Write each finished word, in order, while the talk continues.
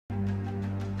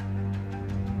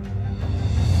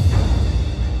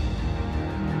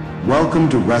Welcome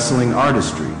to Wrestling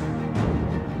Artistry.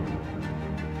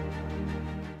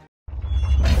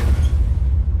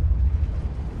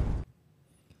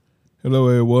 Hello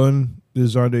everyone, this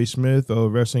is Andre Smith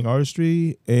of Wrestling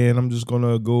Artistry, and I'm just going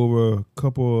to go over a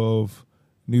couple of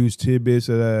news tidbits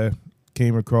that I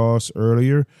came across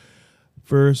earlier.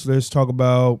 First, let's talk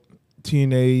about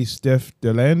TNA's Steph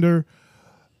De Lander.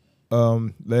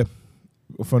 From the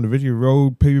Victory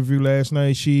Road pay-per-view last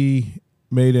night, she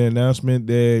made an announcement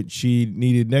that she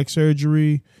needed neck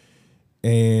surgery,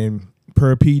 and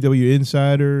per PW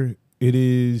Insider, it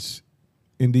is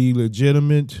indeed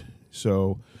legitimate.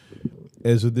 So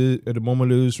as of at the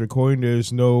moment of this recording,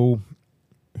 there's no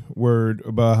word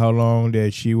about how long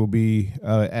that she will be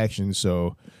out of action.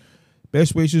 So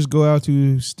best wishes go out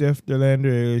to Steph De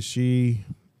Lander as she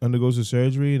undergoes the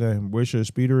surgery, and I wish her a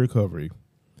speedy recovery.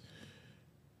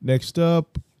 Next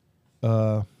up,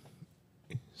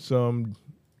 some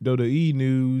WWE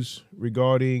news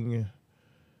regarding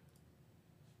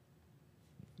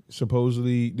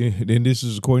supposedly, and this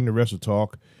is according to Wrestle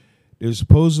Talk, there's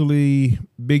supposedly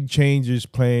big changes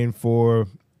planned for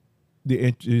the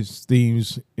entrance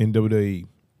themes in WWE.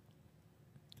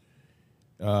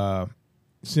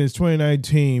 Since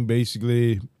 2019,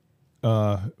 basically,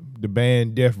 the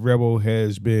band Def Rebel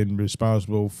has been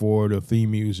responsible for the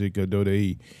theme music of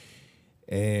WWE.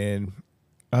 And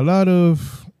a lot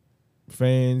of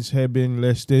fans have been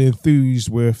less than enthused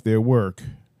with their work.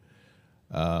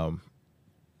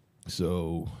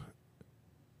 So,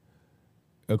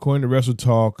 according to Wrestle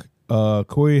Talk,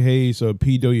 Corey Hayes of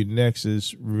PW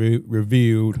Nexus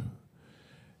revealed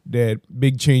that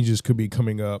big changes could be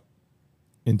coming up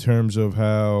in terms of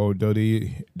how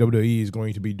WWE is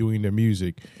going to be doing their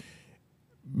music.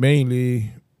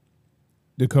 Mainly,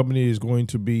 the company is going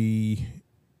to be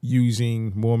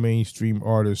using more mainstream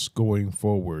artists going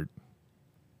forward.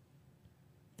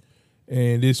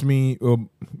 And this means,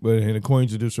 and according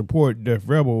to this report, Def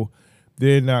Rebel,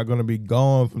 they're not going to be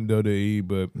gone from WWE,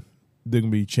 but they're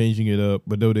going to be changing it up.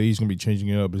 But WWE's going to be changing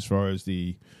it up as far as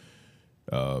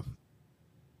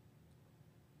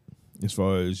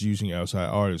using outside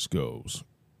artists goes.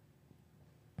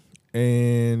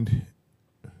 And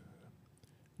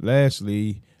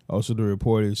lastly, also the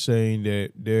report is saying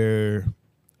that there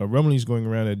are rumblings going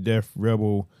around that Def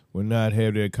Rebel will not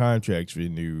have their contracts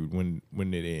renewed when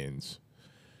it ends.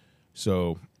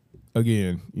 So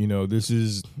again, this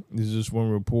is just one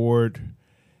report,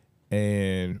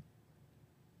 and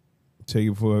take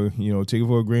it for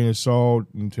a grain of salt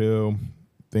until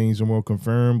things are more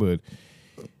confirmed, but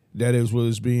that is what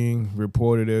is being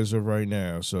reported as of right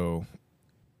now. So,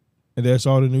 and that's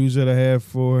all the news that I have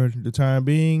for the time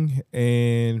being.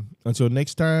 And until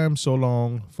next time, so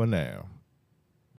long for now.